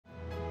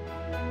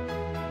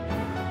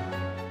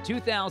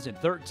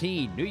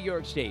2013 New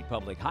York State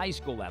Public High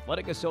School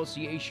Athletic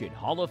Association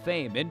Hall of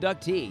Fame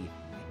inductee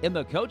in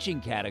the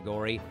coaching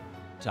category,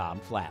 Tom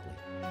Flatley.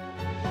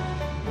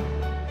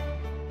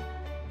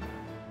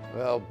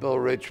 Well, Bill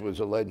Rich was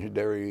a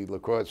legendary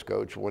lacrosse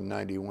coach, won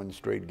 91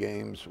 straight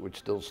games, which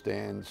still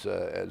stands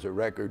as a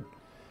record.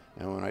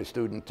 And when I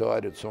student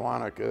taught at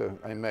Sewanhaka,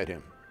 I met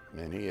him.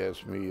 And he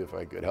asked me if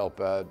I could help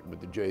out with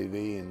the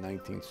JV in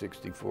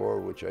 1964,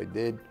 which I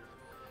did.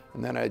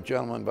 And then a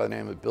gentleman by the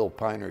name of Bill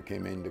Piner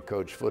came in to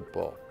coach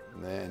football.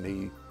 And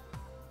he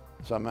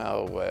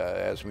somehow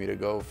asked me to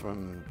go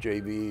from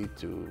JV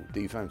to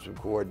defensive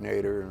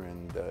coordinator,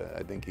 and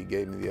I think he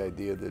gave me the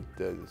idea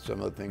that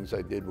some of the things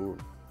I did were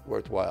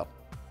worthwhile.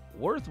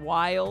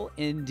 Worthwhile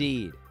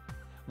indeed.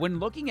 When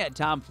looking at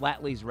Tom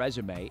Flatley's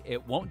resume,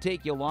 it won't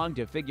take you long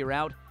to figure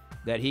out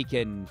that he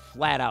can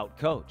flat out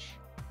coach.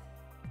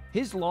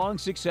 His long,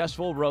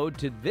 successful road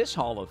to this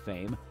Hall of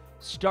Fame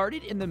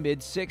started in the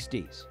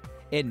mid-'60s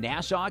in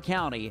Nassau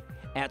County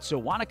at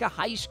Sewanhaka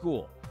High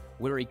School,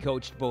 where he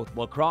coached both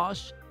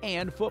lacrosse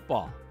and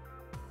football.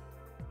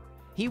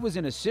 He was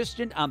an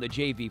assistant on the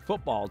JV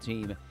football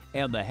team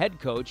and the head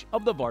coach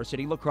of the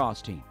varsity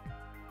lacrosse team.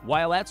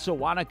 While at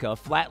Sewanhaka,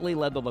 Flatley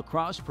led the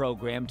lacrosse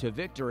program to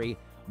victory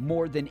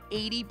more than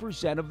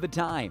 80% of the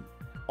time,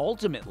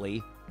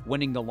 ultimately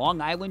winning the Long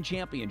Island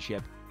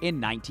Championship in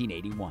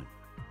 1981.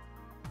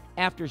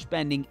 After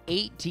spending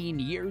 18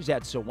 years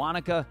at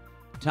Sewanhaka,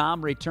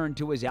 Tom returned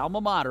to his alma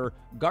mater,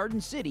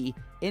 Garden City,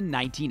 in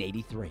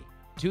 1983.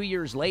 2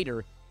 years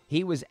later,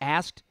 he was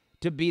asked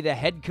to be the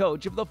head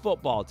coach of the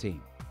football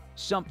team,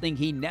 something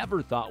he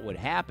never thought would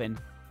happen.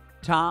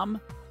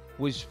 Tom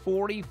was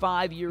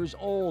 45 years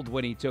old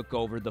when he took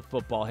over the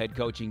football head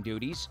coaching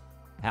duties.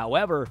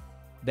 However,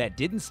 that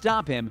didn't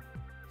stop him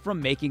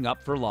from making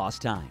up for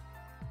lost time.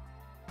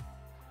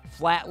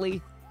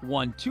 Flatley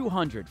won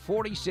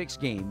 246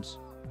 games,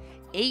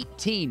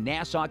 18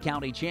 Nassau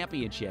County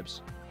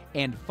championships,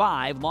 and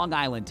 5 Long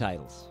Island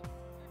titles.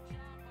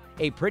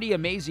 A pretty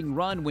amazing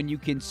run when you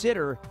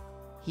consider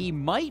he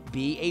might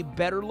be a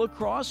better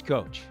lacrosse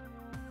coach.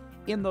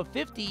 In the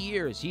 50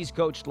 years he's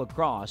coached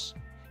lacrosse,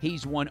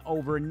 he's won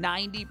over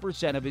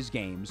 90% of his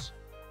games,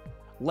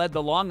 led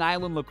the Long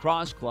Island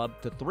Lacrosse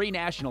Club to 3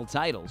 national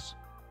titles,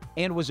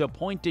 and was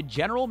appointed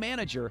general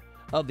manager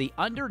of the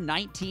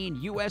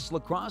under-19 U.S.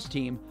 lacrosse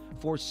team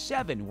for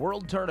 7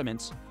 world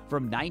tournaments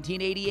from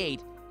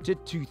 1988 to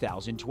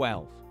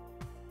 2012.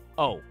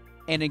 Oh,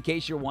 and in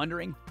case you're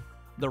wondering,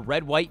 the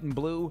red, white, and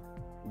blue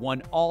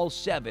won all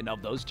 7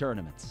 of those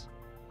tournaments.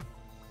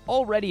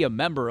 Already a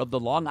member of the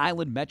Long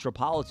Island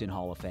Metropolitan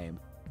Hall of Fame,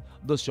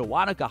 the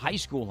Sewanhaka High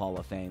School Hall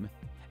of Fame,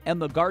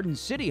 and the Garden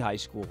City High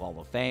School Hall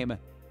of Fame,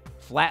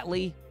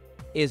 Flatley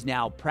is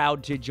now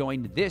proud to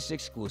join this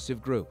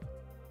exclusive group.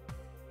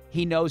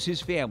 He knows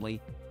his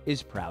family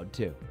is proud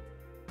too.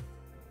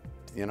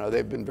 You know,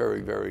 they've been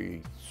very,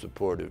 very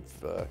supportive.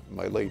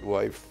 My late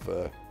wife,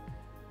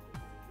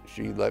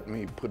 she let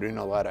me put in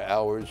a lot of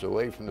hours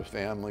away from the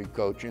family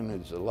coaching,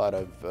 as a lot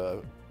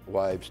of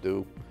wives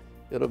do.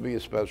 It'll be a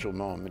special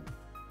moment.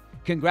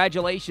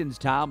 Congratulations,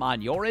 Tom,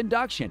 on your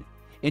induction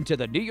into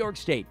the New York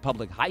State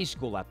Public High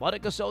School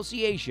Athletic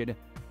Association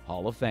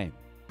Hall of Fame.